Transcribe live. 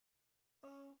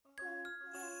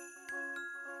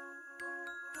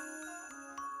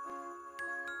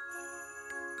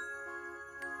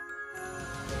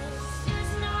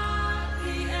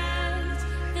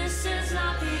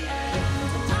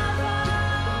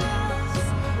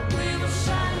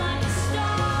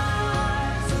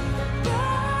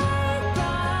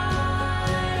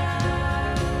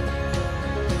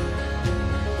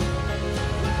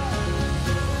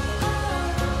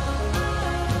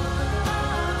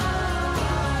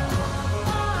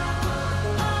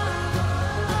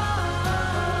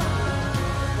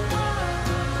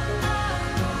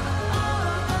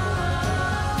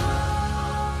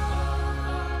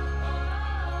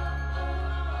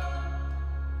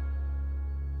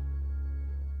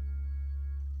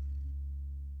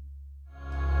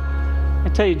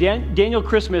tell you, Daniel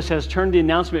Christmas has turned the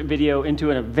announcement video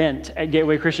into an event at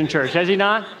Gateway Christian Church, has he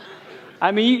not?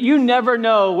 I mean, you never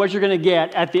know what you're going to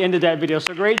get at the end of that video.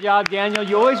 So great job, Daniel.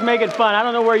 You always make it fun. I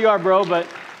don't know where you are, bro,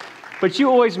 but you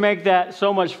always make that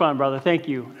so much fun, brother. Thank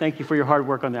you. Thank you for your hard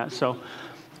work on that. So,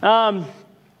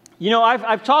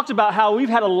 I've talked about how we've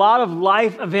had a lot of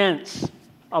life events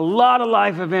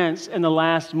in the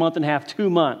last month and a half, 2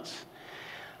 months.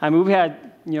 I mean, we've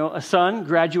had, a son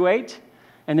graduate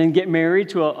and then get married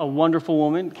to a wonderful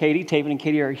woman, Katie. Taven and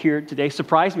Katie are here today.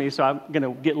 Surprised me, so I'm going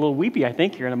to get a little weepy, I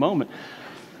think, here in a moment.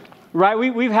 Right?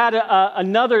 We've had a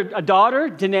daughter,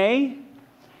 Danae,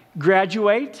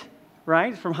 graduate,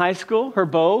 right, from high school. Her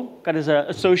beau got his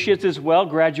associates as well,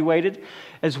 graduated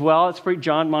as well. It's for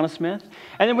John Monosmith.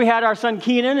 And then we had our son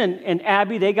Keenan and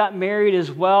Abby. They got married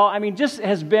as well. I mean, just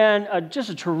has been just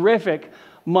a terrific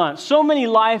month. So many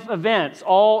life events,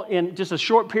 all in just a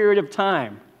short period of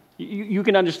time. You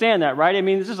can understand that, right? I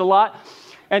mean, this is a lot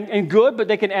and good, but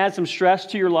they can add some stress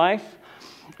to your life.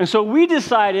 And so we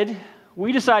decided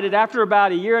after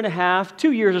about a year and a half,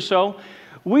 2 years or so,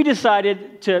 we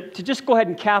decided to just go ahead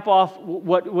and cap off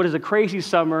what is a crazy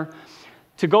summer,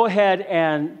 to go ahead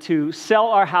and to sell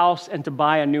our house and to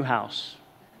buy a new house.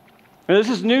 Now, this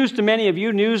is news to many of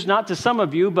you, news not to some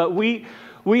of you, but we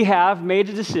have made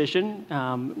a decision.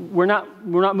 We're not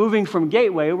moving from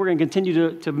Gateway. We're going to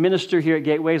continue to minister here at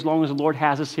Gateway as long as the Lord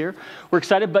has us here. We're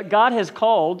excited, but God has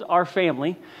called our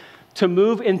family to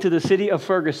move into the city of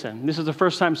Ferguson. This is the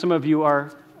first time some of you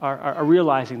are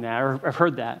realizing that or have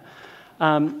heard that.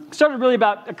 Started really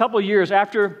about a couple of years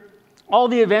after all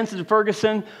the events in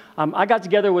Ferguson. I got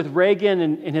together with Reagan,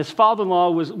 and his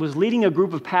father-in-law was leading a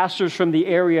group of pastors from the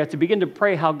area to begin to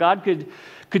pray how God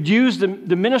could use the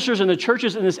ministers and the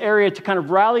churches in this area to kind of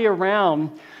rally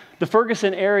around the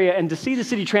Ferguson area and to see the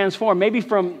city transform, maybe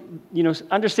from,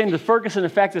 understanding the Ferguson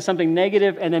effect as something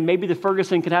negative, and then maybe the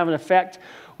Ferguson could have an effect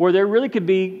where there really could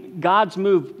be God's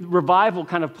move, revival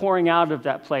kind of pouring out of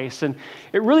that place. And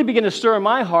it really began to stir in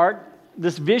my heart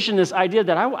this vision, this idea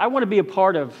that I want to be a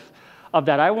part of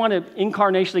that. I want to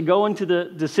incarnationally go into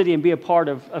the city and be a part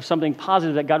of something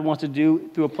positive that God wants to do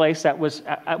through a place that was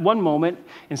at one moment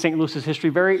in St. Louis's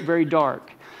history very, very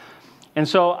dark. And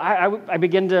so I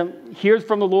began to hear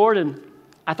from the Lord, and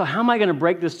I thought, how am I going to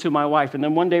break this to my wife? And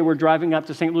then one day we're driving up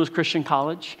to St. Louis Christian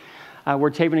College,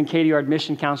 where Taven and Katie are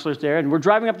admission counselors there, and we're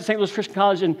driving up to St. Louis Christian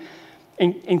College,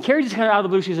 and Carrie just kind of out of the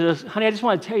blue, she says, honey, I just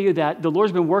want to tell you that the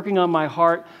Lord's been working on my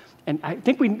heart, and I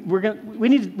think we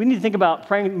need to think about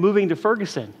praying, moving to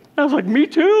Ferguson. And I was like, me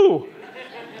too.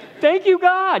 Thank you,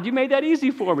 God. You made that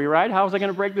easy for me, right? How was I going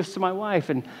to break this to my wife?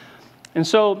 And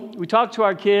so we talked to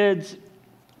our kids,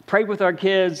 prayed with our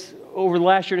kids over the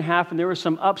last year and a half, and there were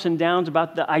some ups and downs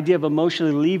about the idea of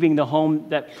emotionally leaving the home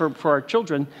that for our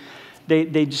children,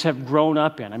 they just have grown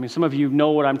up in. I mean, some of you know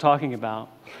what I'm talking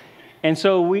about. And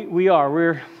so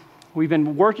we've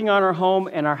been working on our home,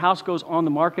 and our house goes on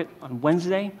the market on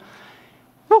Wednesday.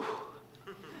 Whew.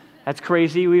 That's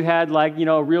crazy. We've had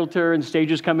a realtor and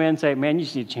stagers come in and say, man, you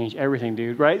just need to change everything,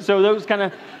 dude, right? So those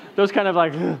kind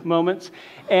of moments.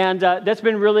 And that's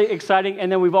been really exciting.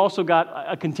 And then we've also got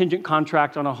a contingent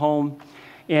contract on a home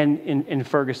in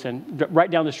Ferguson, right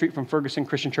down the street from Ferguson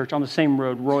Christian Church on the same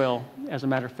road, Royal, as a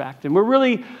matter of fact. And we're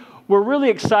really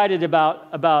excited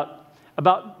about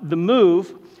the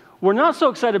move. We're not so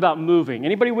excited about moving.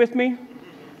 Anybody with me?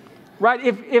 Right?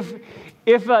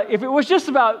 If it was just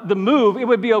about the move, it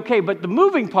would be okay. But the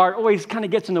moving part always kind of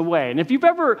gets in the way. And if you've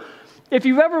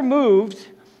ever moved,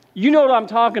 you know what I'm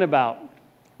talking about,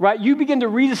 right? You begin to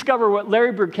rediscover what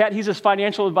Larry Burkett, he's his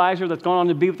financial advisor that's gone on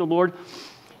to be with the Lord.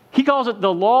 He calls it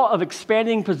the law of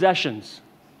expanding possessions,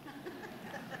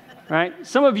 right?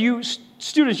 Some of you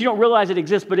students, you don't realize it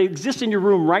exists, but it exists in your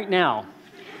room right now.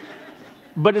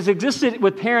 But it's existed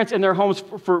with parents in their homes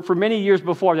for many years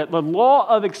before that. The law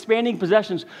of expanding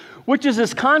possessions, which is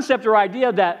this concept or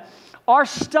idea that our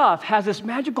stuff has this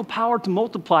magical power to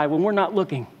multiply when we're not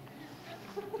looking.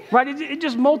 Right? It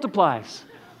just multiplies.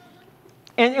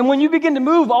 And when you begin to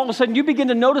move, all of a sudden you begin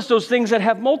to notice those things that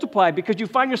have multiplied because you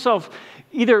find yourself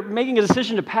either making a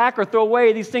decision to pack or throw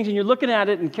away these things, and you're looking at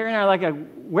it, and Carrie and I are like,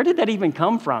 where did that even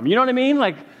come from? You know what I mean?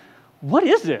 Like, what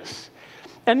is this?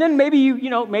 And then maybe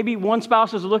maybe one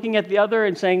spouse is looking at the other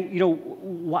and saying,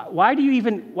 why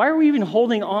are we even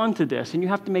holding on to this? And you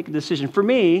have to make a decision. For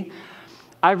me,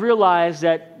 I've realized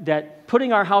that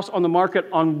putting our house on the market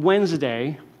on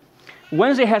Wednesday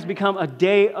has become a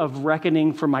day of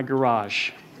reckoning for my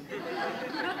garage.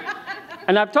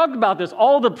 And I've talked about this,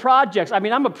 all the projects. I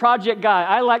mean, I'm a project guy.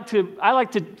 I like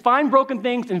to find broken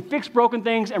things and fix broken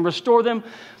things and restore them.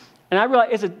 And I realize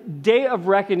it's a day of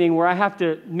reckoning where I have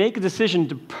to make a decision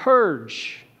to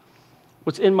purge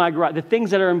what's in my garage, the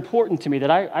things that are important to me, that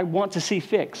I want to see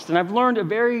fixed. And I've learned a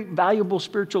very valuable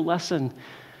spiritual lesson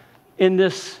in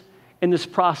this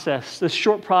process, this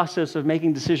short process of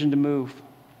making a decision to move.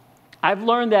 I've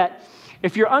learned that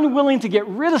if you're unwilling to get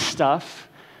rid of stuff,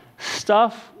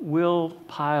 stuff will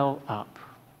pile up.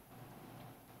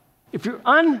 If you're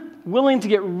unwilling to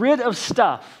get rid of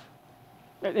stuff,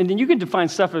 and then you can define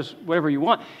stuff as whatever you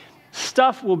want,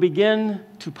 stuff will begin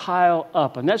to pile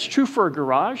up. And that's true for a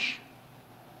garage.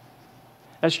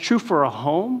 That's true for a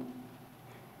home.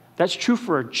 That's true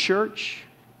for a church.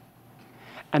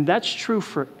 And that's true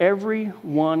for every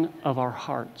one of our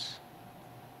hearts.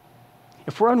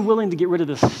 If we're unwilling to get rid of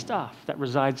the stuff that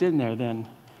resides in there, then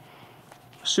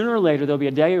sooner or later there'll be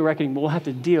a day of reckoning. We'll have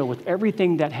to deal with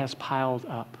everything that has piled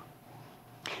up.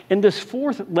 In this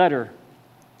fourth letter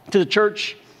to the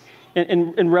church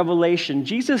in Revelation,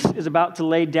 Jesus is about to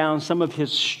lay down some of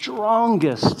his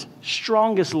strongest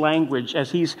language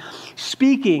as he's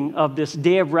speaking of this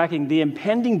day of reckoning, the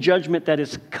impending judgment that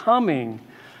is coming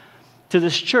to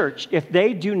this church if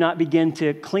they do not begin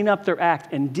to clean up their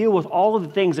act and deal with all of the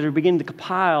things that are beginning to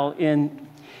compile in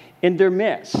their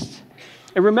midst.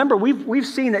 And remember, we've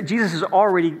seen that Jesus has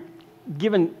already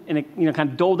given and kind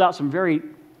of doled out some very,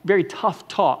 very tough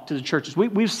talk to the churches.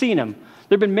 We've seen him.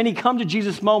 There have been many come to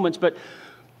Jesus moments, but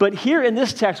here in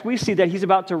this text, we see that he's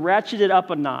about to ratchet it up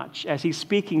a notch as he's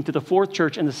speaking to the fourth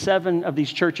church and the 7 of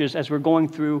these churches as we're going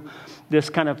through this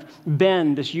kind of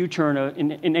bend, this U-turn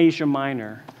in Asia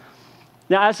Minor.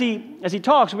 Now, as he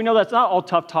talks, we know that's not all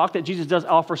tough talk, that Jesus does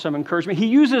offer some encouragement. He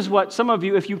uses what some of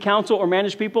you, if you counsel or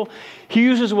manage people, he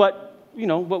uses what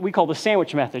we call the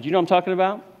sandwich method. You know what I'm talking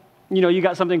about? You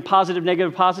got something positive,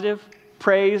 negative, positive,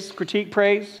 praise, critique,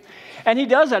 praise. And he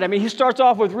does that. I mean, he starts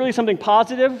off with really something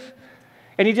positive,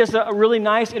 and he does a really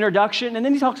nice introduction, and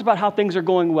then he talks about how things are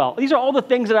going well. These are all the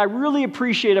things that I really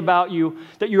appreciate about you,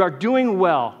 that you are doing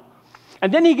well.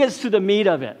 And then he gets to the meat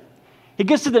of it. He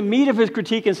gets to the meat of his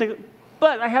critique and says,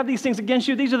 but I have these things against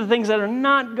you. These are the things that are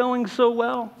not going so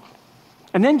well.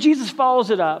 And then Jesus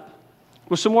follows it up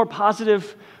with some more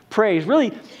positive praise,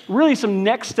 really some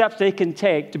next steps they can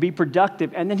take to be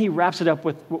productive, and then he wraps it up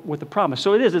with a promise.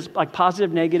 So it's like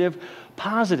positive, negative,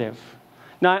 positive.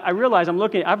 Now, I realize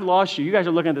I've lost you. You guys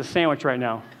are looking at the sandwich right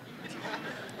now.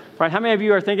 Right? How many of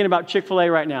you are thinking about Chick-fil-A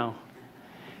right now?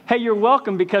 Hey, you're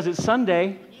welcome because it's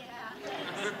Sunday,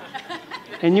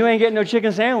 and you ain't getting no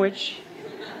chicken sandwich.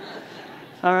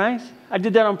 All right? I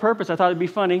did that on purpose. I thought it'd be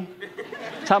funny.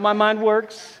 That's how my mind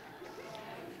works.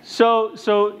 So as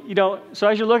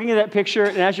you're looking at that picture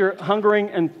and as you're hungering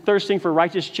and thirsting for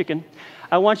righteous chicken,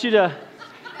 I want you to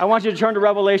turn to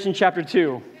Revelation chapter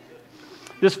 2.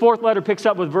 This fourth letter picks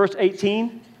up with verse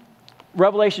 18.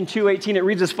 Revelation 2:18, it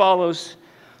reads as follows: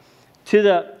 To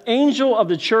the angel of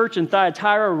the church in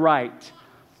Thyatira write,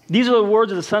 these are the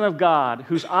words of the Son of God,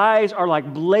 whose eyes are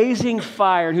like blazing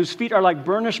fire and whose feet are like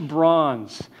burnished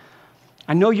bronze.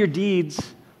 I know your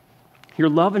deeds, your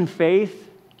love and faith,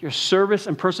 your service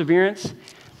and perseverance,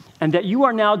 and that you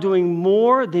are now doing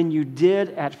more than you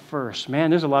did at first. Man,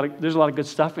 there's a lot of good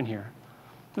stuff in here.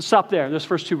 Let's stop there, those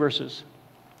first 2 verses.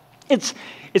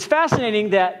 It's fascinating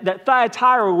that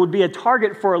Thyatira would be a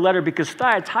target for a letter, because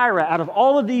Thyatira, out of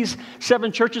all of these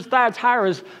 7 churches, Thyatira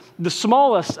is the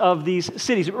smallest of these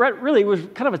cities. Really, it was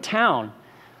kind of a town.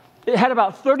 It had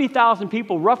about 30,000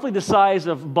 people, roughly the size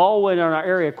of Baldwin in our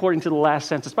area, according to the last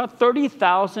census. About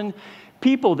 30,000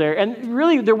 people there. And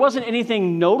really, there wasn't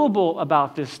anything notable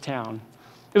about this town.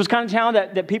 It was kind of a town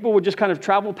that people would just kind of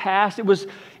travel past. It was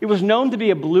known to be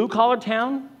a blue-collar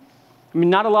town. I mean,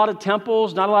 not a lot of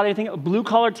temples, not a lot of anything. A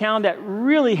blue-collar town that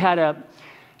really had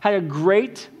a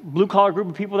great blue-collar group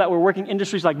of people that were working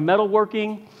industries like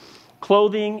metalworking,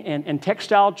 clothing, and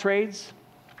textile trades.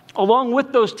 Along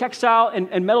with those textile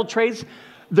and metal trades,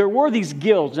 there were these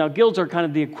guilds. Now, guilds are kind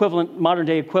of the equivalent,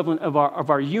 modern-day equivalent of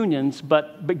our unions,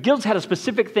 but guilds had a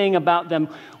specific thing about them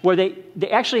where they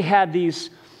actually had these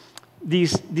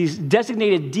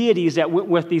designated deities that went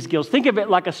with these guilds. Think of it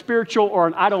like a spiritual or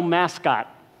an idol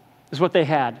mascot is what they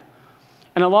had.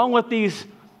 And along with these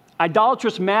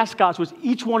idolatrous mascots was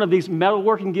each one of these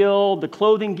metalworking guild, the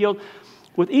clothing guild.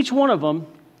 With each one of them,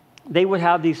 they would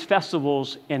have these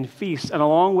festivals and feasts. And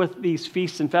along with these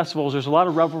feasts and festivals, there's a lot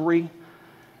of revelry.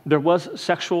 There was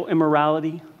sexual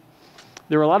immorality.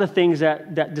 There were a lot of things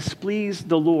that displeased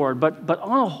the Lord. But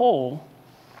on a whole,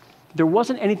 there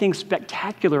wasn't anything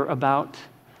spectacular about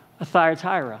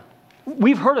Thyatira.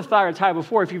 We've heard of Thyatira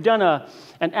before. If you've done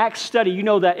an Acts study, you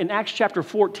know that in Acts chapter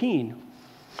 14,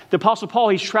 the Apostle Paul,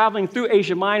 he's traveling through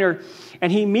Asia Minor,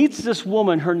 and he meets this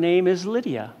woman. Her name is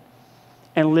Lydia.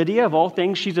 And Lydia, of all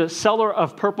things, she's a seller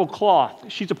of purple cloth.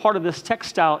 She's a part of this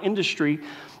textile industry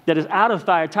that is out of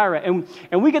Thyatira.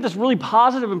 And we get this really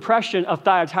positive impression of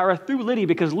Thyatira through Lydia,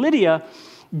 because Lydia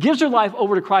gives her life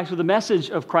over to Christ with the message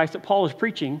of Christ that Paul is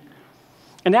preaching.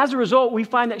 And as a result, we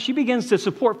find that she begins to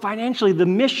support financially the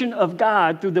mission of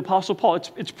God through the Apostle Paul.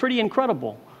 It's pretty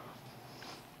incredible.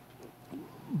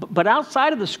 But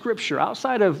outside of the scripture,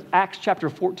 outside of Acts chapter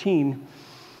 14,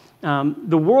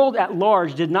 the world at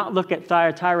large did not look at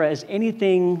Thyatira as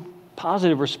anything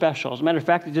positive or special. As a matter of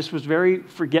fact, it just was very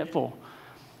forgetful.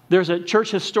 There's a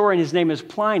church historian, his name is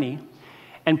Pliny,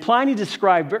 and Pliny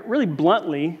described really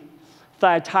bluntly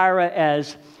Thyatira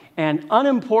as an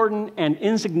unimportant and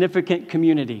insignificant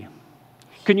community.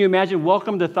 Can you imagine?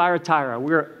 Welcome to Thyatira.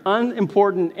 We're an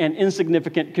unimportant and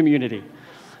insignificant community.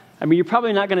 I mean, you're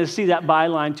probably not going to see that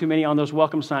byline too many on those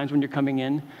welcome signs when you're coming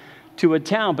in to a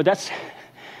town, but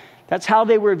that's how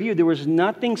they were viewed. There was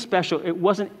nothing special. It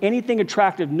wasn't anything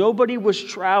attractive. Nobody was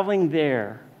traveling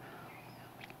there.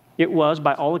 It was,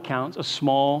 by all accounts, a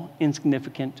small,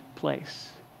 insignificant place.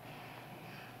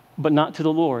 But not to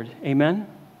the Lord. Amen?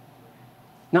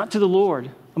 Not to the Lord.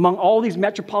 Among all these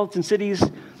metropolitan cities,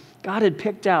 God had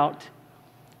picked out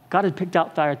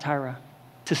Thyatira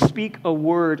to speak a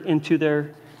word into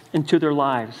their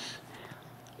lives.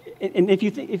 And if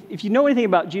you know anything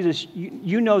about Jesus,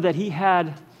 you know that he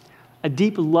had a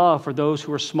deep love for those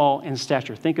who are small in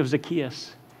stature. Think of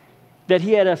Zacchaeus. That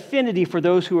he had affinity for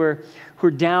those who are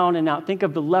down and out. Think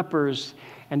of the lepers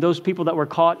and those people that were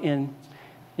caught in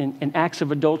acts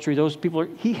of adultery. Those people,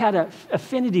 he had an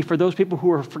affinity for those people who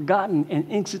were forgotten and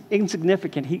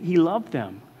insignificant. He loved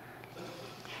them.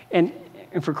 And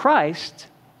for Christ,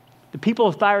 the people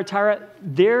of Thyatira,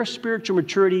 their spiritual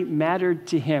maturity mattered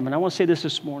to him. And I want to say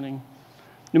this morning.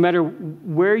 No matter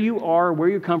where you are, where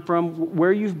you come from,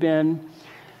 where you've been,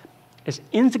 as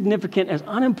insignificant, as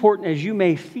unimportant as you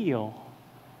may feel,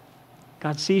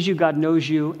 God sees you, God knows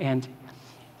you, and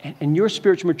your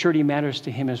spiritual maturity matters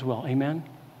to him as well. Amen?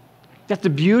 That's the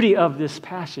beauty of this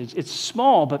passage. It's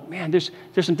small, but man, there's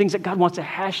some things that God wants to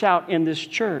hash out in this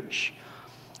church.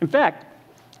 In fact,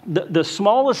 the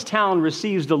smallest town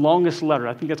receives the longest letter.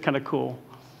 I think that's kind of cool.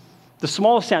 The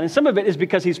smallest town. And some of it is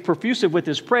because he's profusive with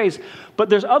his praise, but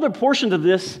there's other portions of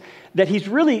this that he's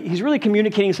really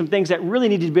communicating some things that really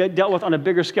need to be dealt with on a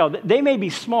bigger scale. They may be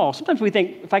small. Sometimes we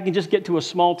think, if I can just get to a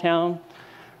small town,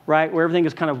 right, where everything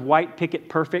is kind of white picket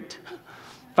perfect,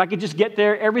 if I could just get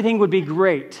there, everything would be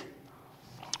great.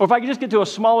 Or if I could just get to a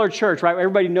smaller church, right, where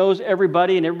everybody knows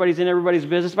everybody and everybody's in everybody's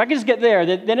business, if I could just get there,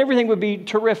 then everything would be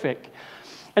terrific.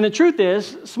 And the truth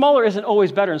is, smaller isn't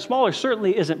always better, and smaller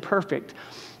certainly isn't perfect.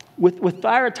 With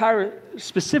Thyatira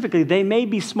specifically, they may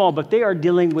be small, but they are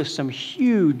dealing with some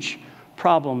huge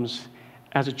problems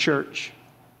as a church.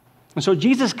 And so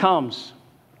Jesus comes.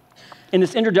 In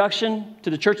this introduction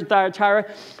to the church in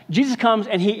Thyatira, Jesus comes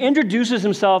and he introduces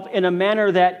himself in a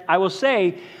manner that I will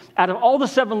say, out of all the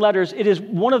 7 letters, it is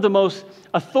one of the most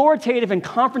authoritative and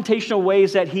confrontational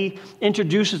ways that he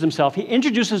introduces himself. He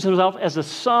introduces himself as the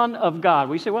Son of God.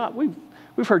 We say, well,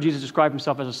 we've heard Jesus describe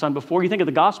himself as a son before. You think of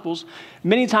the Gospels.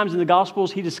 Many times in the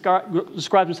Gospels, he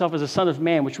describes himself as a son of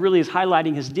man, which really is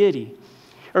highlighting his deity,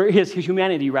 or his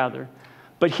humanity, rather.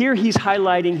 But here he's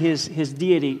highlighting his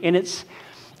deity. And it's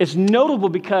notable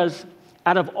because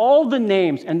out of all the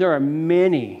names, and there are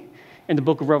many in the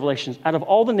book of Revelation, out of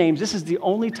all the names, this is the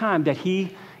only time that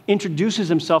he introduces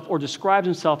himself or describes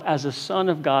himself as a son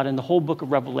of God in the whole book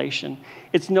of Revelation.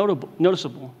 It's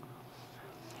noticeable.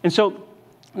 And so,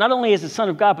 not only is the Son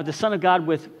of God, but the Son of God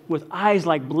with eyes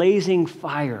like blazing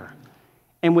fire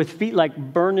and with feet like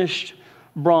burnished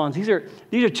bronze. These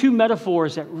are 2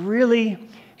 metaphors that really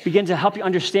begin to help you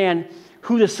understand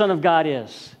who the Son of God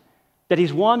is. That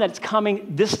he's one that's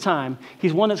coming this time.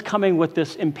 He's one that's coming with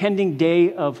this impending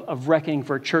day of reckoning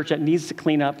for a church that needs to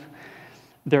clean up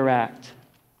their act.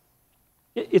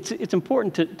 It's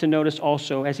important to notice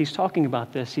also, as he's talking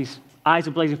about this, he's eyes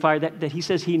of blazing fire, that he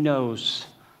says he knows.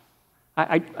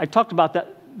 I talked about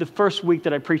that the first week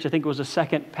that I preached. I think it was the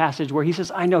second passage where he says,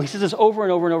 I know. He says this over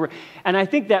and over and over. And I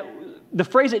think that the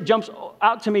phrase that jumps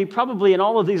out to me probably in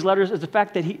all of these letters is the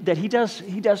fact that he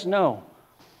does know.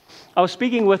 I was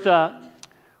speaking with a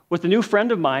new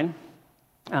friend of mine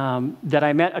that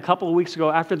I met a couple of weeks ago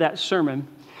after that sermon.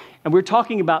 And we were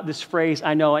talking about this phrase,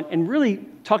 I know, and really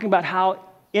talking about how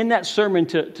in that sermon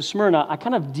to Smyrna, I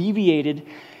kind of deviated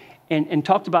and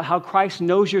talked about how Christ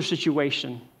knows your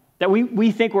situation. That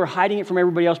we think we're hiding it from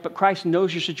everybody else, but Christ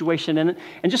knows your situation. And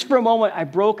just for a moment, I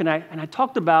broke and I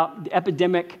talked about the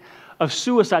epidemic of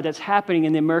suicide that's happening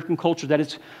in the American culture, that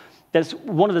that's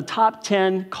one of the top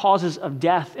 10 causes of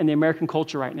death in the American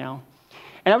culture right now.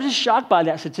 And I was just shocked by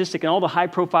that statistic and all the high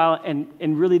profile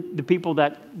and really the people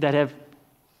that have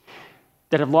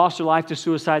lost their life to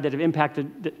suicide that have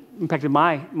impacted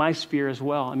my sphere as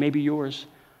well, and maybe yours.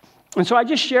 And so I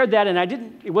just shared that,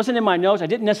 and it wasn't in my notes. I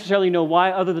didn't necessarily know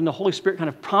why, other than the Holy Spirit kind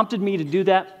of prompted me to do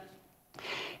that.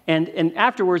 And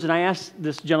afterwards, and I asked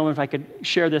this gentleman if I could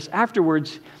share this.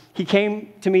 Afterwards, he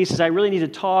came to me, he says, I really need to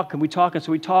talk. And we talked, and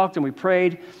so we talked, and we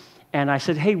prayed. And I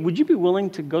said, hey, would you be willing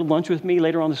to go to lunch with me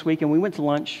later on this week? And we went to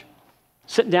lunch,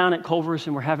 sitting down at Culver's,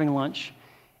 and we're having lunch.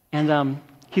 And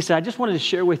he said, I just wanted to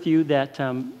share with you that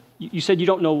you said you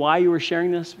don't know why you were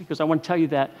sharing this, because I want to tell you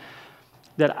that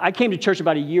I came to church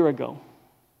about a year ago.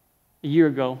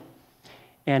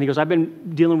 And he goes, I've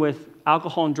been dealing with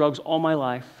alcohol and drugs all my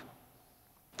life.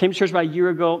 Came to church about a year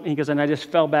ago, and he goes, and I just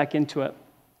fell back into it.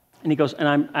 And he goes, and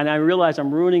I realized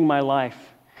I'm ruining my life.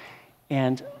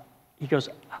 And he goes,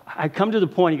 I come to the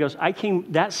point, he goes, I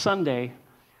came that Sunday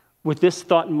with this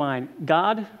thought in mind.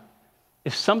 God,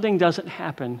 if something doesn't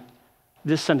happen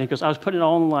this Sunday, because I was putting it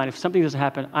all on the line, if something doesn't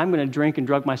happen, I'm going to drink and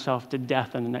drug myself to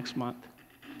death in the next month.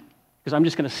 Because I'm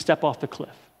just going to step off the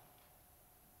cliff.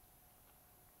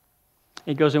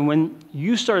 He goes, and when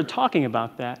you started talking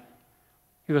about that,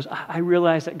 he goes, I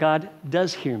realized that God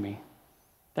does hear me,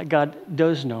 that God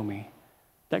does know me,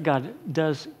 that God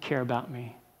does care about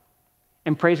me.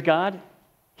 And praise God,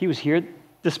 he was here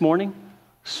this morning,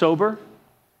 sober,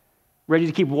 ready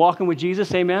to keep walking with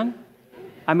Jesus, amen?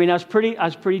 I mean, I was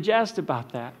pretty jazzed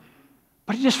about that.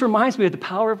 But it just reminds me of the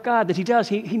power of God that he does.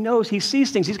 He knows, he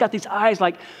sees things. He's got these eyes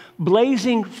like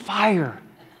blazing fire.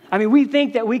 I mean, we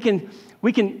think that we can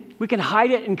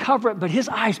hide it and cover it, but his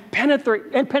eyes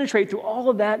penetrate through all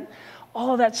of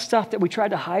that stuff that we try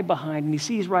to hide behind. And he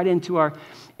sees right into our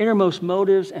innermost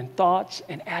motives and thoughts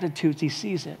and attitudes. He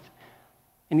sees it.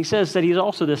 And he says that he's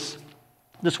also this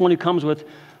one who comes with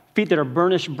feet that are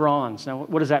burnished bronze. Now,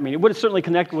 what does that mean? It would have certainly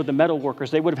connected with the metal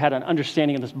workers. They would have had an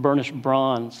understanding of this burnished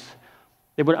bronze.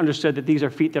 They would have understood that these are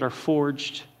feet that are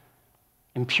forged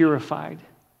and purified,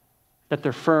 that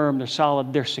they're firm, they're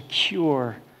solid, they're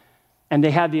secure, and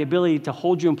they have the ability to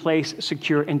hold you in place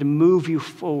secure and to move you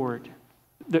forward.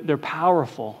 They're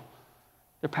powerful.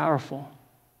 They're powerful.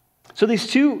 So these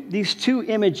two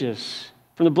images,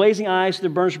 from the blazing eyes to the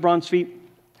burnished bronze feet,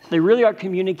 they really are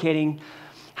communicating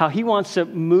how he wants to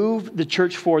move the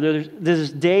church forward. There's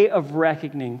this day of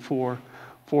reckoning for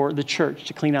the church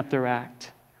to clean up their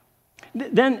act.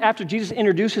 Then after Jesus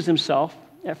introduces himself,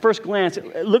 at first glance,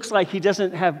 it looks like he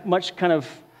doesn't have much kind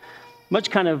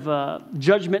of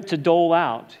judgment to dole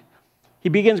out. He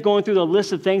begins going through the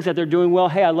list of things that they're doing well.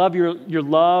 Hey, I love your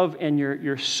love and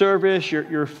your service,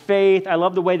 your faith. I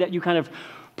love the way that you kind of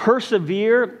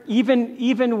persevere,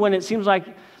 even when it seems like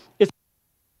it's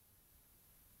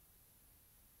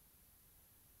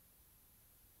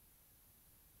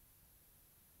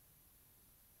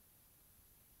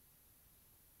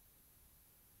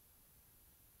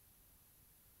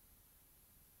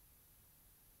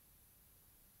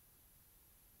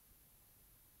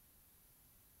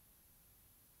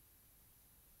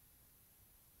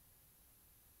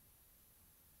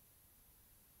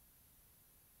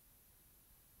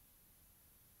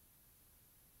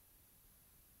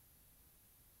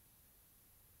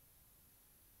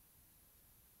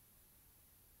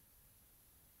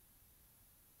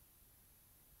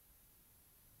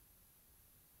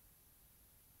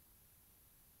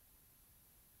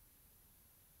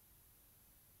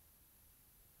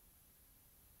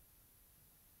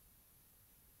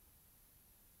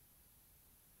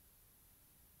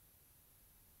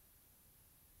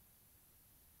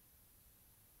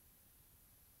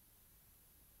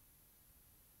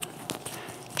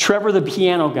Trevor the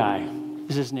piano guy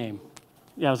is his name.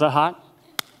 Yeah, is that hot?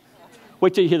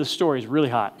 Wait till you hear the story. It's really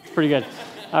hot. It's pretty good.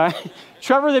 All right.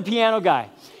 Trevor the piano guy.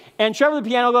 And Trevor the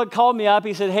piano guy called me up.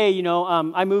 He said, hey,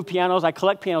 I move pianos. I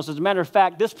collect pianos. As a matter of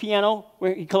fact, this piano,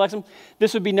 where he collects them,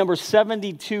 this would be number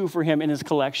 72 for him in his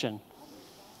collection.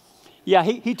 Yeah,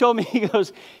 he told me, he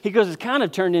goes, it's kind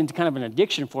of turned into kind of an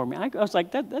addiction for me. I was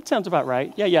like, that sounds about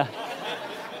right. Yeah.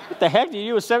 What the heck do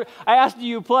you do? I asked, do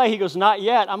you play? He goes, not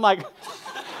yet. I'm like,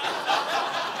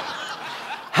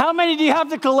 how many do you have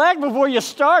to collect before you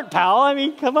start, pal? I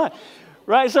mean, come on.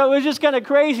 Right? So it was just kind of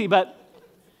crazy, but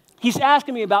he's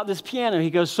asking me about this piano. He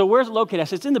goes, so where's it located? I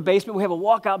said, it's in the basement. We have a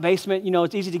walkout basement.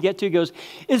 It's easy to get to. He goes,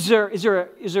 is there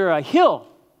a hill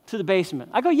to the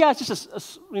basement? I go, yeah, it's just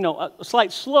a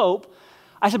slight slope.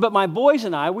 I said, but my boys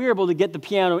and I, we were able to get the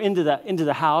piano into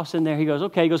the house. And there he goes,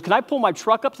 okay. He goes, can I pull my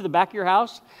truck up to the back of your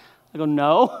house? I go,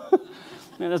 no.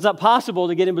 And it's not possible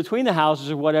to get in between the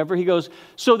houses or whatever. He goes,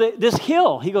 so this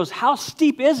hill, he goes, how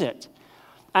steep is it?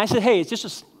 I said, hey, it's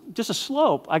just a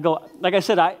slope. I go, like I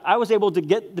said, I was able to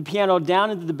get the piano down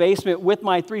into the basement with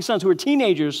my 3 sons who were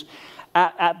teenagers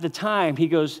at the time. He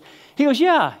goes,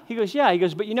 yeah. He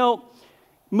goes, but you know,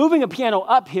 moving a piano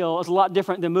uphill is a lot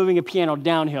different than moving a piano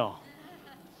downhill.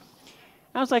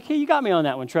 I was like, hey, you got me on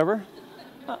that one, Trevor.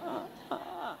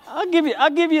 I'll give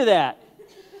you that.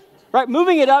 Right,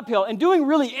 moving it uphill and doing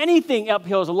really anything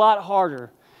uphill is a lot harder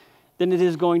than it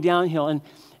is going downhill.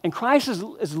 And Christ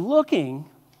is looking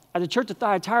at the church of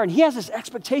Thyatira, and he has this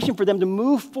expectation for them to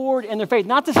move forward in their faith,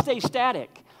 not to stay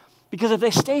static. Because if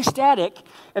they stay static,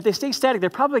 they're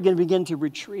probably going to begin to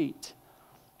retreat.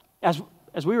 As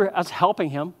we were helping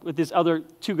him with these other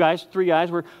 3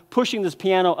 guys, we're pushing this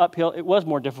piano uphill. It was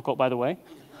more difficult, by the way.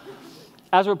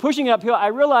 As we're pushing it uphill, I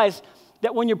realized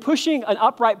that when you're pushing an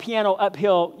upright piano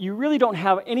uphill, you really don't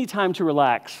have any time to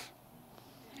relax.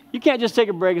 You can't just take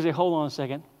a break and say, hold on a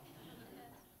second.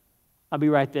 I'll be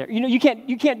right there. You know, you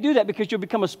can't do that because you'll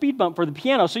become a speed bump for the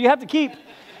piano. So you have to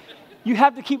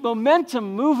keep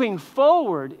momentum moving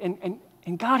forward.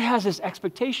 And God has this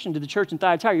expectation to the church in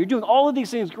Thyatira. You're doing all of these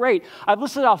things great. I've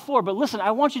listed out 4, but listen, I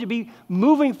want you to be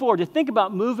moving forward, to think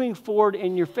about moving forward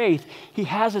in your faith. He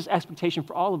has this expectation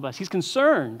for all of us. He's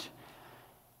concerned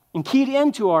and keyed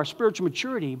into our spiritual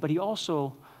maturity, but he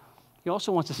also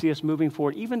wants to see us moving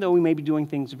forward, even though we may be doing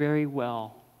things very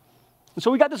well. And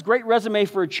so we got this great resume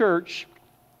for a church.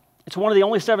 It's one of the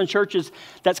only 7 churches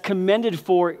that's commended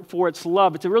for its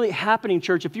love. It's a really happening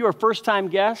church. If you're a first-time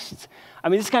guest, I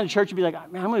mean, this kind of church would be like,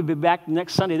 man, I'm going to be back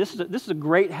next Sunday. This is a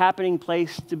great happening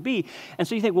place to be. And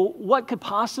so you think, well, what could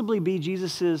possibly be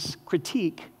Jesus'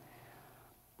 critique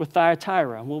with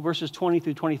Thyatira? Well, verses 20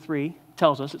 through 23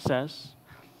 tells us, it says,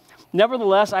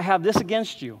 nevertheless, I have this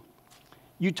against you.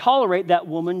 You tolerate that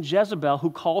woman Jezebel who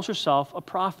calls herself a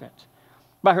prophet.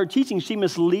 By her teaching, she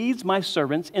misleads my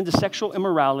servants into sexual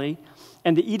immorality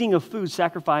and the eating of food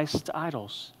sacrificed to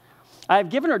idols. I have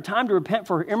given her time to repent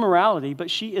for her immorality, but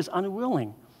she is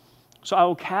unwilling. So I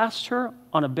will cast her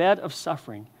on a bed of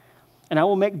suffering, and I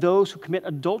will make those who commit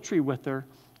adultery with her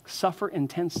suffer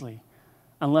intensely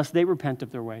unless they repent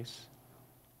of her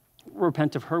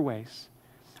ways.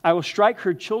 I will strike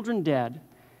her children dead,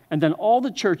 and then all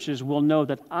the churches will know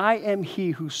that I am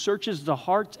he who searches the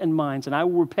hearts and minds, and I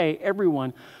will repay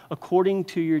everyone according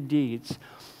to your deeds.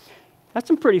 That's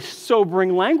some pretty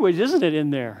sobering language, isn't it, in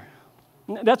there?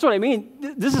 That's what I mean.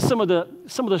 This is some of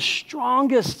the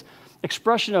strongest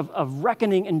expression of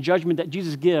reckoning and judgment that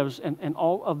Jesus gives in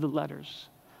all of the letters.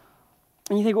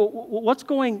 And you think, well, what's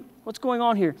going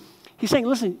on here? He's saying,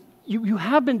 listen, you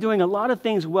have been doing a lot of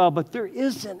things well, but there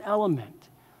is an element.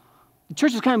 The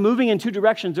church is kind of moving in 2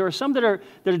 directions. There are some that are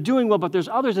doing well, but there's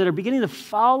others that are beginning to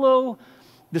follow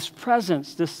this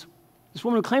presence, this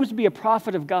woman who claims to be a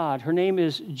prophet of God. Her name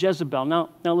is Jezebel. Now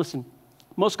listen,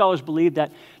 most scholars believe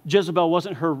that Jezebel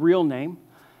wasn't her real name,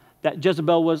 that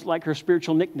Jezebel was like her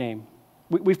spiritual nickname.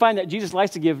 We find that Jesus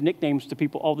likes to give nicknames to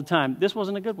people all the time. This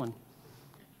wasn't a good one,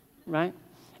 right?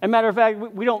 As a matter of fact,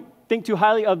 we don't think too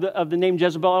highly of the name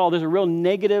Jezebel at all. There's a real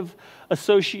negative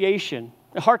association.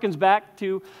 It harkens back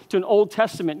to an Old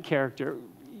Testament character.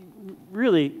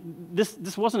 Really,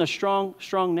 this wasn't a strong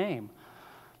name.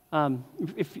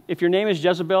 If your name is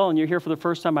Jezebel and you're here for the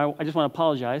first time, I just want to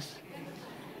apologize.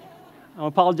 I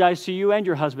want to apologize to you and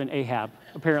your husband, Ahab,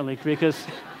 apparently,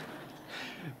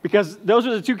 because those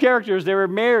are the 2 characters. They were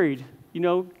married,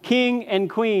 king and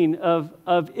queen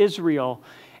of Israel.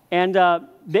 And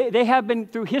they have been,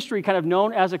 through history, kind of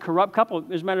known as a corrupt couple.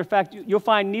 As a matter of fact, you'll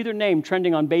find neither name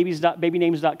trending on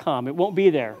babynames.com. It won't be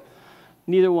there.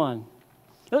 Neither one.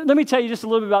 Let me tell you just a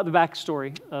little bit about the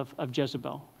backstory of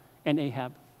Jezebel and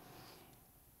Ahab.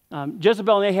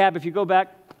 Jezebel and Ahab, if you go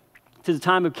back to the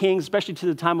time of kings, especially to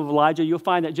the time of Elijah, you'll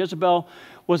find that Jezebel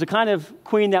was a kind of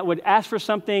queen that would ask for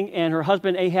something, and her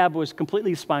husband Ahab was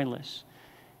completely spineless.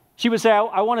 She would say,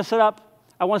 I want to set up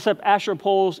Asherah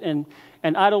poles and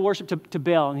idol worship to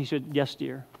Baal. And he said, yes,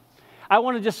 dear. I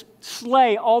want to just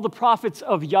slay all the prophets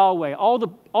of Yahweh, all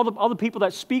the people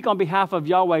that speak on behalf of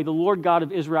Yahweh, the Lord God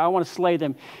of Israel. I want to slay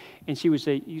them. And she would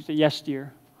say, yes,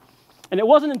 dear. And it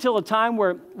wasn't until a time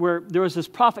where there was this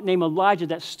prophet named Elijah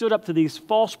that stood up to these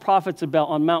false prophets of Baal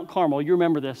on Mount Carmel. You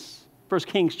remember this, 1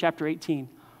 Kings chapter 18.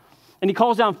 And he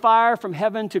calls down fire from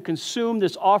heaven to consume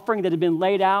this offering that had been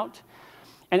laid out.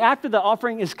 And after the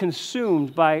offering is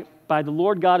consumed by the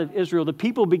Lord God of Israel, the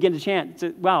people begin to chant,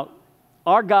 wow,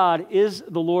 our God is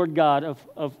the Lord God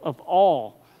of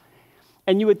all.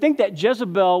 And you would think that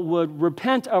Jezebel would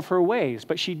repent of her ways,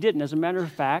 but she didn't. As a matter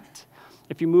of fact,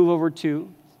 if you move over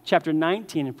to chapter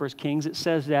 19 in 1 Kings, it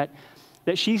says that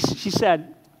she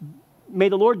said, may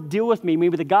the Lord deal with me,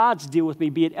 maybe the gods deal with me,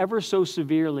 be it ever so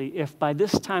severely, if by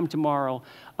this time tomorrow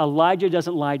Elijah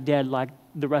doesn't lie dead like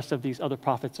the rest of these other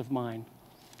prophets of mine.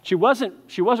 She wasn't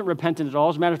repentant at all.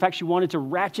 As a matter of fact, she wanted to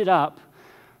ratchet up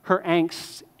her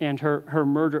angst and her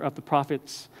murder of the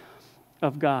prophets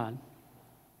of God.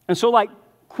 And so like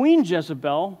Queen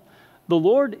Jezebel, the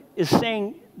Lord is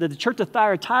saying that the church of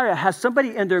Thyatira has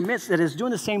somebody in their midst that is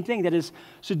doing the same thing, that is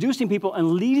seducing people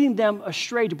and leading them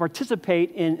astray to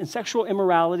participate in sexual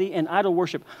immorality and idol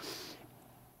worship.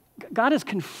 God is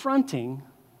confronting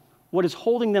what is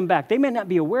holding them back. They may not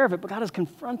be aware of it, but God is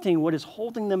confronting what is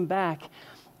holding them back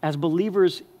as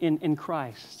believers in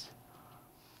Christ.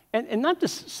 And not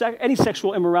just any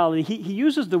sexual immorality. He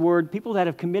uses the word people that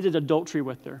have committed adultery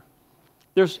with her.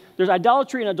 There's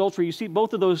idolatry and adultery. You see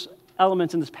both of those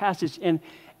elements in this passage, and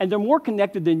they're more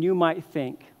connected than you might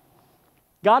think.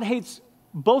 God hates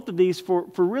both of these for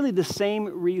really the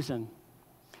same reason.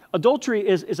 Adultery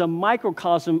is a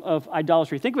microcosm of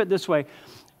idolatry. Think of it this way.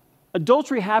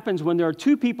 Adultery happens when there are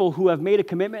two people who have made a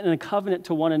commitment and a covenant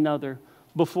to one another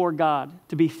before God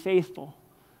to be faithful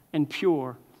and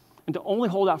pure and to only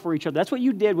hold out for each other. That's what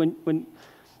you did when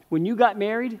you got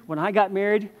married, when I got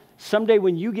married. Someday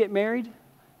when you get married,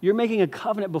 you're making a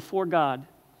covenant before God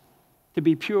to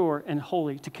be pure and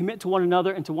holy, to commit to one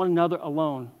another and to one another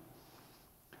alone.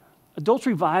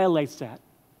 Adultery violates that.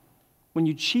 When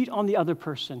you cheat on the other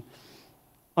person.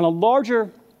 On a larger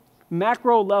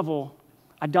macro level,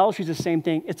 idolatry is the same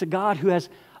thing. It's a God who has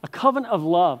a covenant of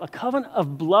love, a covenant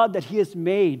of blood that he has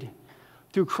made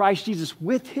through Christ Jesus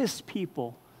with his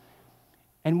people.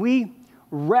 And we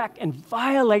wreck and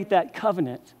violate that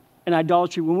covenant in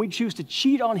idolatry when we choose to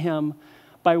cheat on him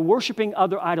by worshiping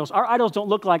other idols. Our idols don't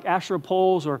look like Asherah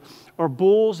poles or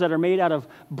bulls that are made out of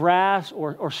brass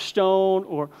or stone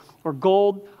or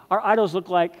gold. Our idols look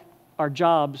like our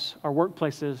jobs, our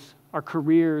workplaces, our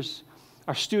careers,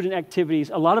 our student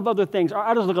activities, a lot of other things. Our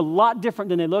idols look a lot different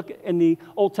than they look in the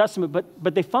Old Testament,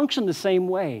 but they function the same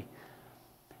way.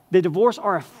 They divorce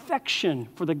our affection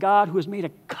for the God who has made a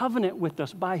covenant with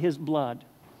us by his blood.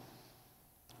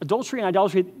 Adultery and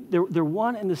idolatry, they're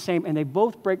one and the same, and they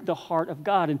both break the heart of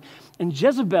God. And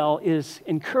Jezebel is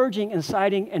encouraging,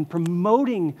 inciting, and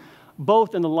promoting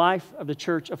both in the life of the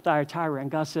church of Thyatira. And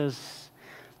God says,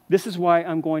 this is why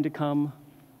I'm going to come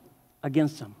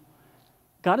against them.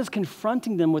 God is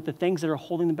confronting them with the things that are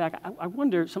holding them back. I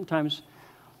wonder sometimes,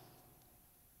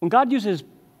 when God uses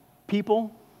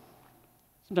people,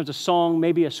 sometimes a song,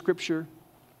 maybe a scripture,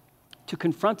 to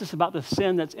confront us about the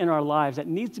sin that's in our lives that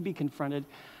needs to be confronted,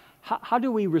 how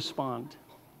do we respond?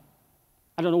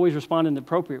 I don't always respond in the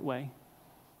appropriate way.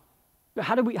 But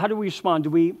how do we respond? Do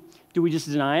we just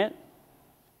deny it?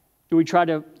 Do we try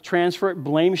to transfer it,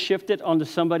 blame shift it onto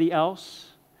somebody else?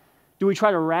 Do we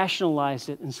try to rationalize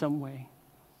it in some way?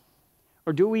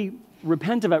 Or do we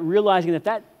repent of it, realizing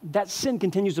that sin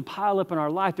continues to pile up in our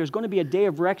life? There's going to be a day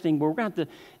of reckoning where we're going to have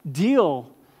to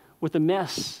deal with the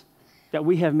mess that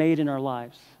we have made in our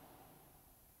lives.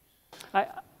 I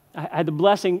had the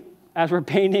blessing, as we're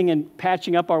painting and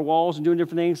patching up our walls and doing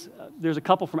different things, there's a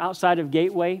couple from outside of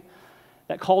Gateway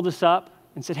that called us up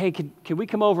and said, hey, can we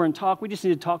come over and talk? We just need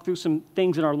to talk through some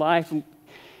things in our life.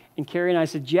 And Carrie and I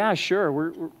said, yeah,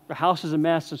 sure. Our house is a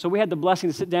mess. And so we had the blessing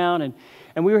to sit down,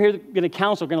 and we were here going to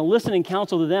counsel, going to listen and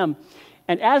counsel to them.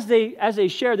 And as they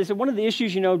shared, they said, one of the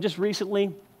issues, just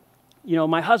recently,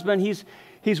 my husband,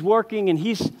 he's working, and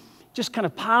he's just kind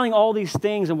of piling all these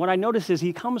things. And what I notice is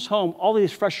he comes home, all of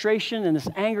this frustration and this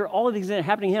anger, all of these things that are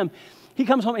happening to him, he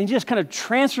comes home and he just kind of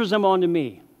transfers them onto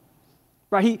me.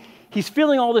 Right? He's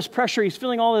feeling all this pressure, he's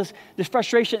feeling all this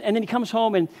frustration, and then he comes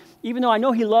home, and even though I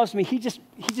know he loves me, he just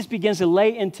begins to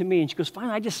lay into me. And she goes,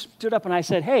 finally, I just stood up and I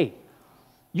said, hey,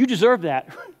 you deserve that.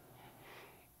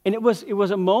 And it was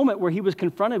a moment where he was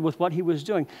confronted with what he was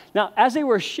doing. Now, as they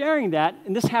were sharing that,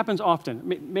 and this happens often,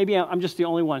 maybe I'm just the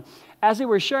only one, as they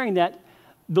were sharing that,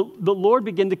 the Lord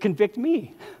began to convict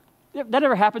me. That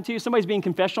ever happened to you? Somebody's being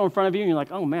confessional in front of you, and you're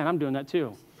like, oh man, I'm doing that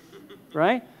too,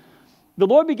 right? The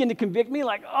Lord began to convict me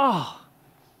like, oh,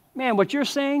 man, what you're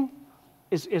saying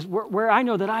is where I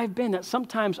know that I've been, that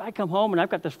sometimes I come home and I've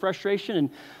got this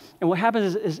frustration, and what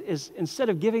happens is instead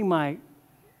of giving my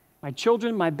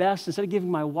children my best, instead of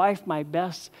giving my wife my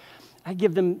best, I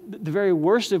give them the very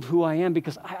worst of who I am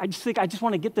because I just think I just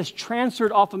want to get this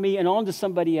transferred off of me and onto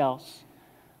somebody else.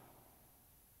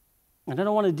 And I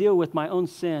don't want to deal with my own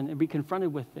sin and be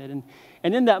confronted with it.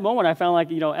 And in that moment, I found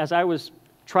like, as I was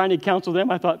trying to counsel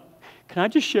them, I thought, can I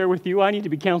just share with you? I need to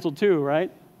be counseled too, right?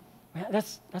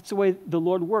 That's the way the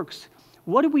Lord works.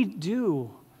 What do we do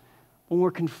when we're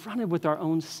confronted with our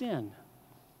own sin?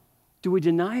 Do we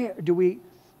deny it? Do we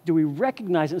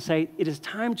recognize it and say, it is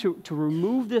time to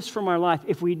remove this from our life?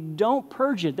 If we don't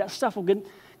purge it, that stuff will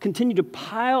continue to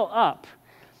pile up,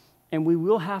 and we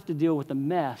will have to deal with the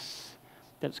mess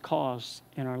that's caused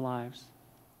in our lives.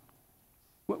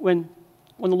 When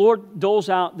the Lord doles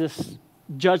out this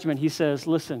judgment, he says,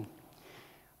 listen,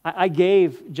 I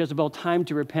gave Jezebel time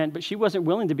to repent, but she wasn't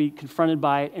willing to be confronted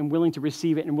by it and willing to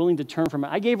receive it and willing to turn from it.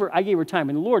 I gave her time.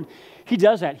 And the Lord, he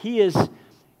does that. He is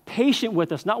patient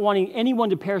with us, not wanting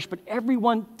anyone to perish, but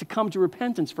everyone to come to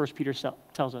repentance, 1 Peter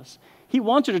tells us. He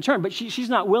wants her to turn, but she's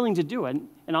not willing to do it.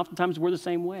 And oftentimes we're the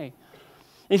same way. And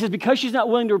he says, because she's not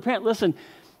willing to repent, listen,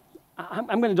 I'm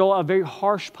going to dole out a very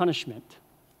harsh punishment.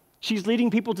 She's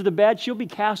leading people to the bed. She'll be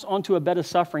cast onto a bed of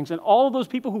sufferings. And all of those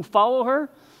people who follow her,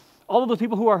 all of those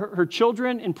people who are her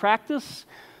children in practice,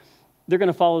 they're going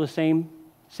to follow the same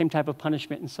type of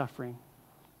punishment and suffering.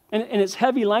 And it's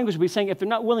heavy language, but he's saying if they're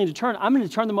not willing to turn, I'm going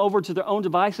to turn them over to their own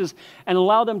devices and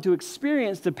allow them to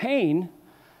experience the pain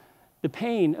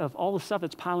of all the stuff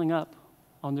that's piling up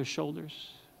on their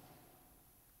shoulders.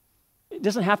 It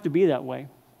doesn't have to be that way.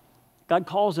 God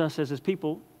calls us as his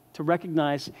people to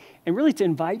recognize and really to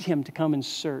invite him to come and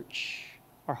search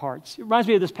our hearts. It reminds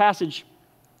me of this passage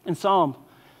in Psalm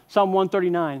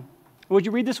 139. Would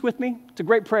you read this with me? It's a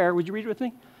great prayer. Would you read it with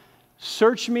me?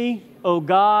 Search me, O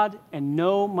God, and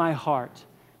know my heart.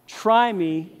 Try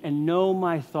me and know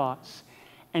my thoughts.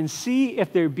 And see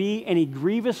if there be any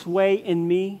grievous way in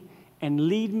me, and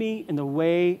lead me in the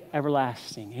way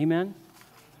everlasting. Amen?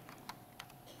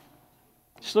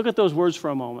 Just look at those words for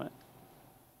a moment.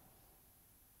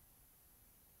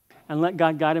 And let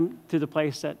God guide him to the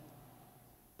place that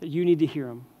you need to hear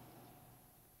him.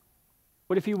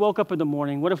 What if you woke up in the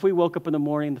morning? What if we woke up in the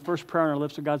morning, the first prayer on our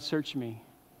lips was, God, search me.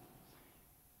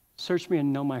 Search me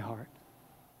and know my heart.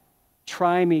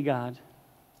 Try me, God.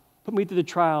 Put me through the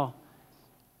trial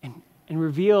and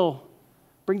reveal,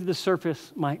 bring to the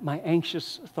surface my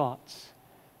anxious thoughts.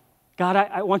 God,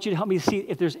 I want you to help me see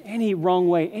if there's any wrong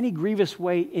way, any grievous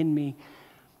way in me.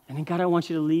 And then, God, I want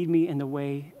you to lead me in the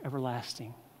way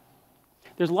everlasting.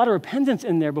 There's a lot of repentance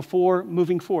in there before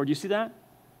moving forward. You see that?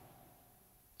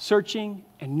 Searching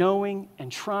and knowing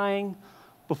and trying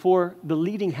before the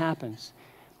leading happens.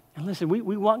 And listen, we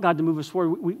want God to move us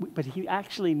forward, but he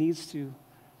actually needs to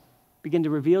begin to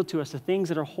reveal to us the things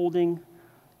that are holding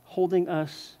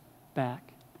us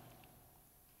back.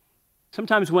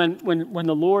 Sometimes when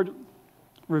the Lord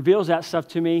reveals that stuff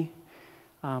to me,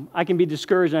 I can be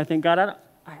discouraged, and I think, God,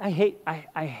 I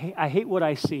hate what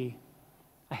I see.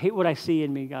 I hate what I see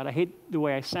in me, God. I hate the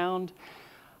way I sound.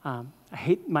 I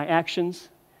hate my actions.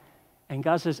 And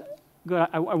God says, God,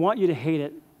 I want you to hate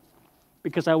it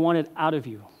because I want it out of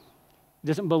you. It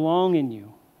doesn't belong in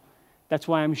you. That's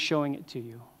why I'm showing it to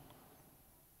you.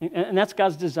 And that's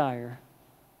God's desire.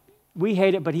 We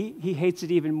hate it, but he hates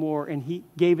it even more, and he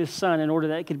gave his son in order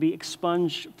that it could be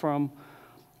expunged from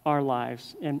our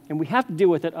lives. And we have to deal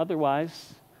with it,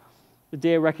 otherwise the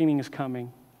day of reckoning is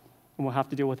coming, and we'll have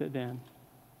to deal with it then.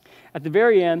 At the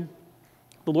very end,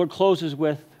 the Lord closes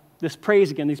with this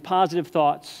praise again, these positive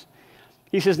thoughts.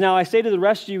 He says, now I say to the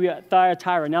rest of you at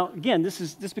Thyatira. Now, again, this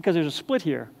is because there's a split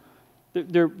here.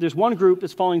 There's one group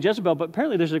that's following Jezebel, but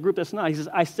apparently there's a group that's not. He says,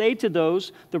 I say to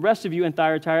the rest of you in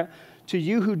Thyatira, to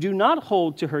you who do not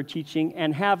hold to her teaching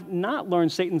and have not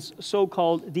learned Satan's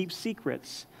so-called deep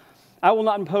secrets, I will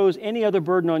not impose any other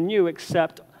burden on you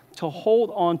except to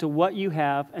hold on to what you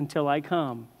have until I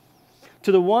come.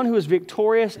 To the one who is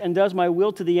victorious and does my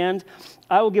will to the end,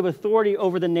 I will give authority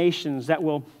over the nations. That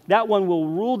one will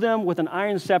rule them with an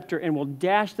iron scepter and will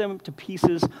dash them to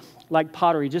pieces like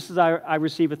pottery, just as I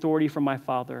receive authority from my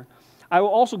Father. I will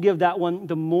also give that one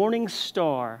the morning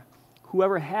star.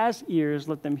 Whoever has ears,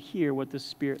 let them hear what the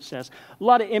Spirit says. A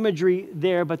lot of imagery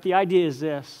there, but the idea is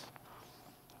this,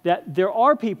 that there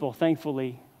are people,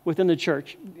 thankfully, within the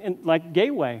church, like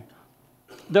Gateway,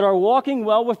 that are walking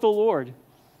well with the Lord,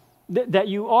 that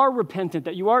you are repentant,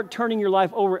 that you are turning your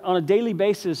life over on a daily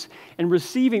basis and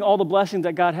receiving all the blessings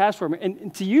that God has for them.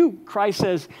 And to you, Christ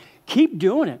says, keep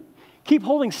doing it. Keep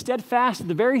holding steadfast to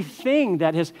the very thing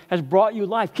that has brought you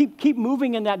life. Keep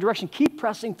moving in that direction. Keep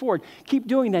pressing forward. Keep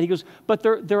doing that. He goes, but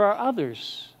there are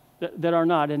others that are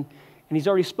not, and he's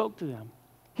already spoke to them.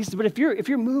 He says, but if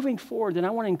you're moving forward, then I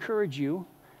want to encourage you.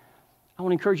 I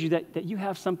want to encourage you that you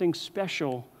have something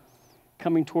special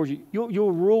coming towards you.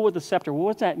 You'll rule with a scepter. Well,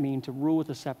 what's that mean, to rule with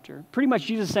a scepter? Pretty much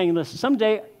Jesus is saying, listen,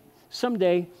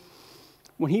 someday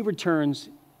when he returns,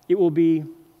 it will be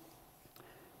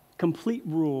complete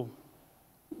rule.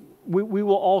 We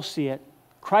will all see it.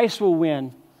 Christ will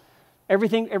win.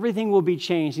 everything will be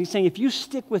changed. He's saying, if you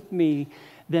stick with me,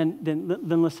 then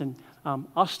listen,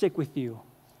 I'll stick with you,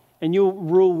 and you'll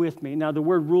rule with me. Now, the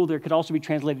word rule there could also be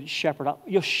translated shepherd.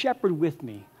 You'll shepherd with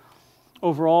me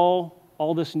over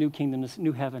all this new kingdom, this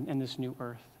new heaven, and this new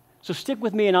earth. So stick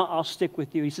with me, and I'll stick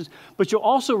with you. He says, but you'll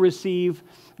also receive,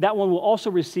 that one will also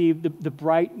receive the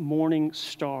bright morning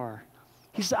star.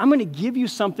 He says, I'm going to give you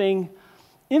something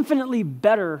infinitely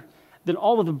better than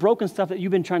all of the broken stuff that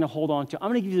you've been trying to hold on to.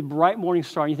 I'm going to give you the bright morning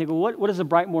star. And you think, well, what is a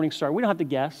bright morning star? We don't have to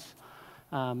guess.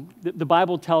 The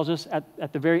Bible tells us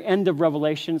at the very end of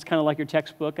Revelation, it's kind of like your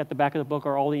textbook. At the back of the book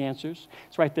are all the answers.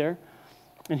 It's right there.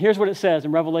 And here's what it says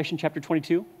in Revelation chapter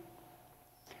 22.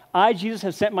 I, Jesus,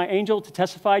 have sent my angel to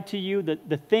testify to you that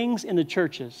the things in the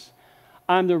churches.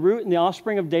 I am the root and the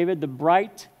offspring of David, the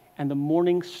bright and the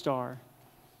morning star.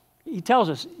 He tells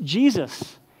us,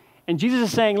 Jesus. And Jesus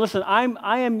is saying, listen,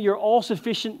 I am your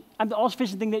all-sufficient, I'm the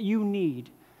all-sufficient thing that you need.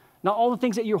 Not all the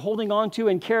things that you're holding on to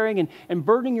and carrying and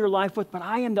burdening your life with, but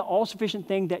I am the all-sufficient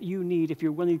thing that you need if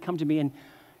you're willing to come to me, and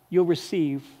you'll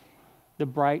receive the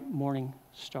bright morning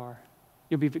star.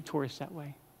 You'll be victorious that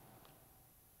way.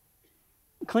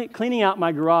 Cleaning out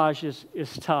my garage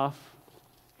is tough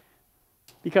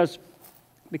because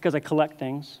I collect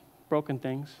things, broken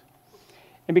things,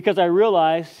 and because I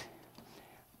realize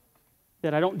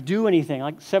that I don't do anything.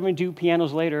 Like 72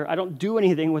 pianos later, I don't do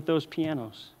anything with those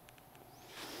pianos.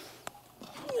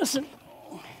 Listen,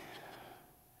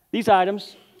 these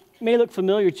items may look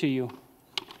familiar to you.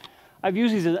 I've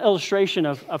used these as an illustration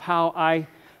of how I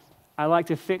like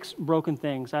to fix broken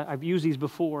things. I've used these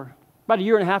before. About a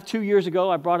year and a half, 2 years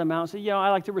ago, I brought them out and said,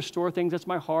 I like to restore things. That's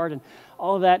my heart and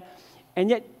all of that. And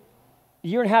yet, a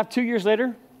year and a half, 2 years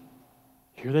later,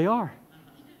 here they are.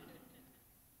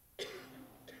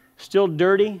 Still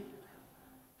dirty,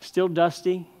 still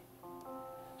dusty,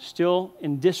 still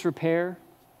in disrepair.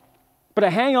 But I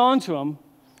hang on to them.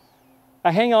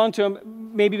 I hang on to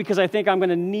them maybe because I think I'm going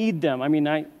to need them. I mean,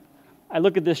 I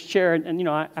look at this chair and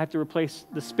I have to replace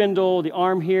the spindle, the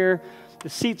arm here. The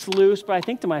seat's loose, but I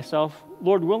think to myself,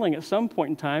 Lord willing, at some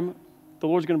point in time, the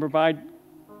Lord's going to provide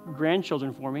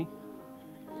grandchildren for me.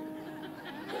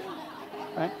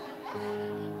 Right?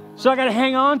 So I got to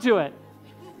hang on to it.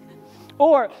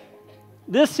 Or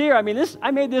this here, I made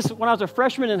this when I was a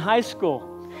freshman in high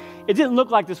school. It didn't look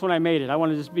like this when I made it. I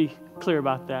want to just be clear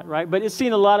about that, right? But it's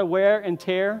seen a lot of wear and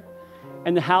tear,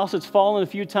 and the house has fallen a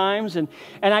few times, and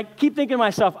I keep thinking to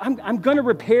myself, I'm going to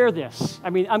repair this.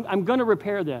 I'm going to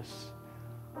repair this.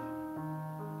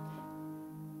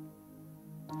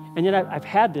 And yet I've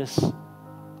had this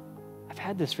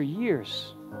for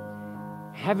years.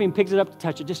 Having picked it up to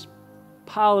touch it, just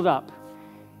pile it up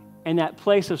in that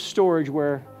place of storage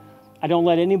where I don't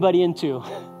let anybody into.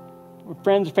 When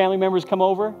friends, family members come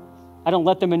over, I don't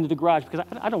let them into the garage because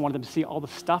I don't want them to see all the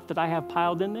stuff that I have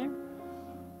piled in there.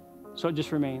 So it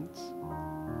just remains.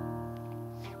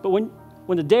 But when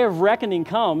the day of reckoning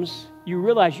comes, you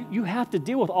realize you have to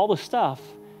deal with all the stuff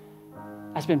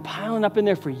that's been piling up in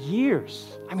there for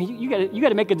years. You got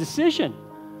to make a decision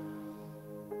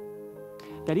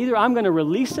that either I'm going to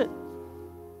release it,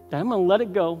 that I'm going to let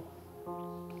it go,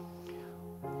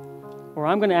 or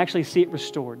I'm going to actually see it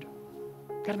restored.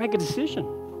 You've got to make a decision.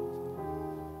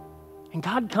 And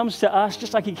God comes to us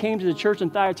just like he came to the church in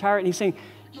Thyatira, and he's saying,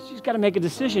 you've got to make a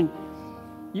decision.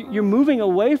 You're moving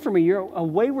away from me. You're a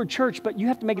wayward church, but you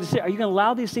have to make a decision. Are you going to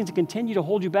allow these things to continue to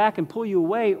hold you back and pull you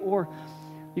away, or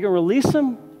you're going to release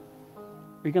them,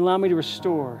 or you're going to allow me to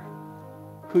restore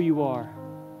who you are?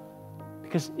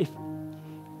 Because if,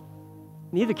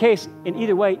 in either case, in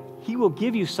either way, he will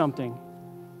give you something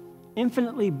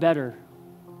infinitely better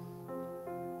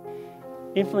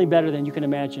than you can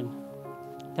imagine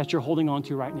that you're holding on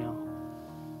to right now.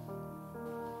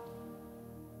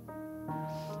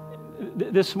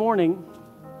 This morning,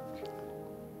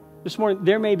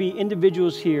 there may be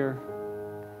individuals here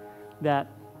that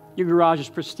your garage is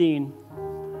pristine,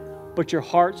 but your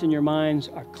hearts and your minds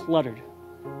are cluttered.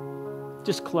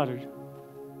 Just cluttered.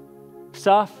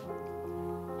 Stuff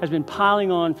has been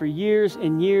piling on for years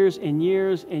and years and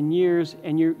years and years,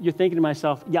 and you're thinking to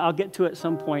myself, yeah, I'll get to it at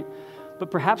some point. But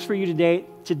perhaps for you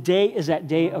today is that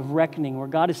day of reckoning where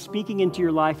God is speaking into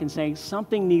your life and saying,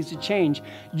 something needs to change.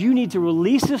 You need to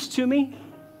release this to me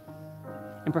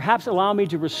and perhaps allow me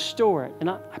to restore it. And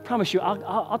I promise you,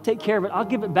 I'll take care of it. I'll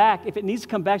give it back. If it needs to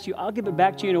come back to you, I'll give it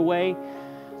back to you in a way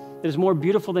that is more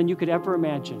beautiful than you could ever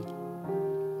imagine.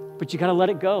 But you got to let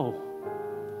it go.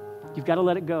 You've got to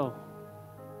let it go.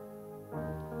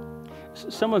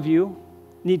 Some of you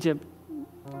need to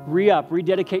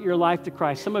rededicate your life to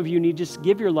Christ. Some of you need to just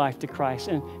give your life to Christ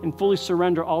and fully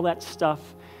surrender all that stuff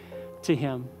to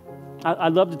him.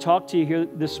 I'd love to talk to you here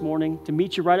this morning, to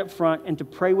meet you right up front and to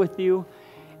pray with you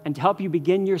and to help you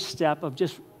begin your step of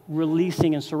just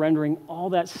releasing and surrendering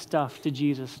all that stuff to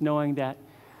Jesus, knowing that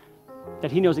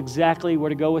He knows exactly where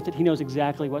to go with it. He knows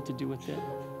exactly what to do with it.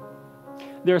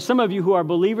 There are some of you who are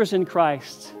believers in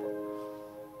Christ,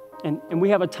 and we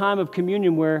have a time of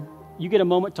communion where you get a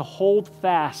moment to hold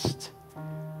fast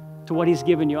to what He's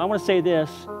given you. I want to say this.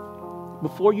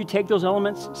 Before you take those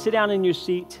elements, sit down in your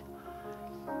seat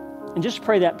and just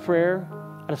pray that prayer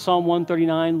out of Psalm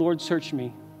 139, Lord, search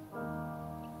me.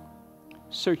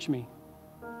 Search me.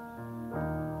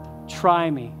 Try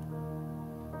me.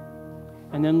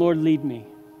 And then, Lord, lead me.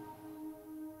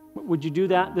 Would you do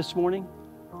that this morning?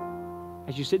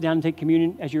 As you sit down and take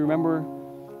communion, as you remember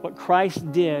what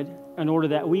Christ did in order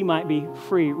that we might be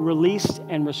free, released,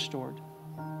 and restored.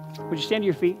 Would you stand to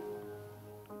your feet?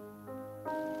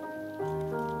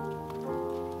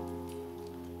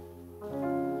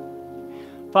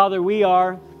 Father, we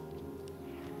are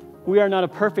not a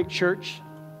perfect church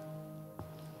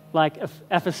like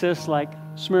Ephesus, like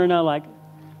Smyrna, like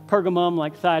Pergamum,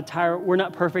 like Thyatira. We're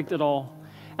not perfect at all.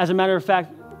 As a matter of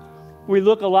fact, we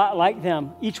look a lot like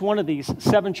them. Each one of these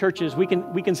 7 churches, we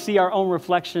can see our own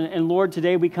reflection. And Lord,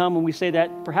 today we come and we say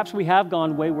that perhaps we have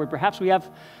gone wayward. Perhaps we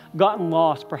have gotten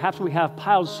lost. Perhaps we have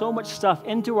piled so much stuff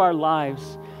into our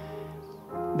lives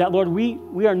that, Lord,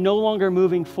 we are no longer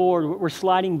moving forward. We're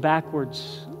sliding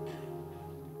backwards.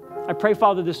 I pray,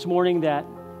 Father, this morning that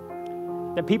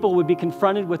people would be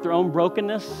confronted with their own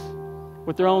brokenness,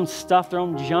 with their own stuff, their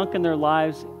own junk in their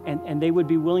lives, and they would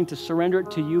be willing to surrender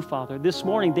it to you, Father. This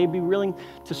morning, they'd be willing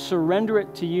to surrender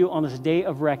it to you on this day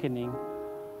of reckoning.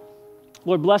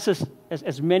 Lord, bless us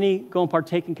as many go and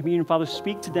partake in communion. Father,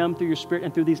 speak to them through your Spirit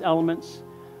and through these elements.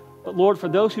 But Lord, for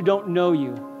those who don't know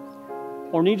you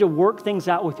or need to work things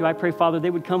out with you, I pray, Father, they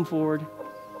would come forward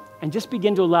and just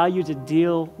begin to allow you to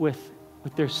deal with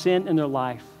their sin in their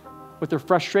life, with their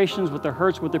frustrations, with their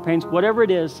hurts, with their pains, whatever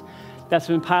it is that's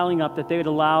been piling up, that they would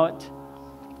allow it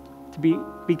to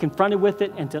be confronted with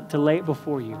it and to lay it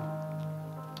before you.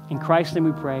 In Christ's name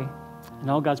we pray, and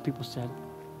all God's people said,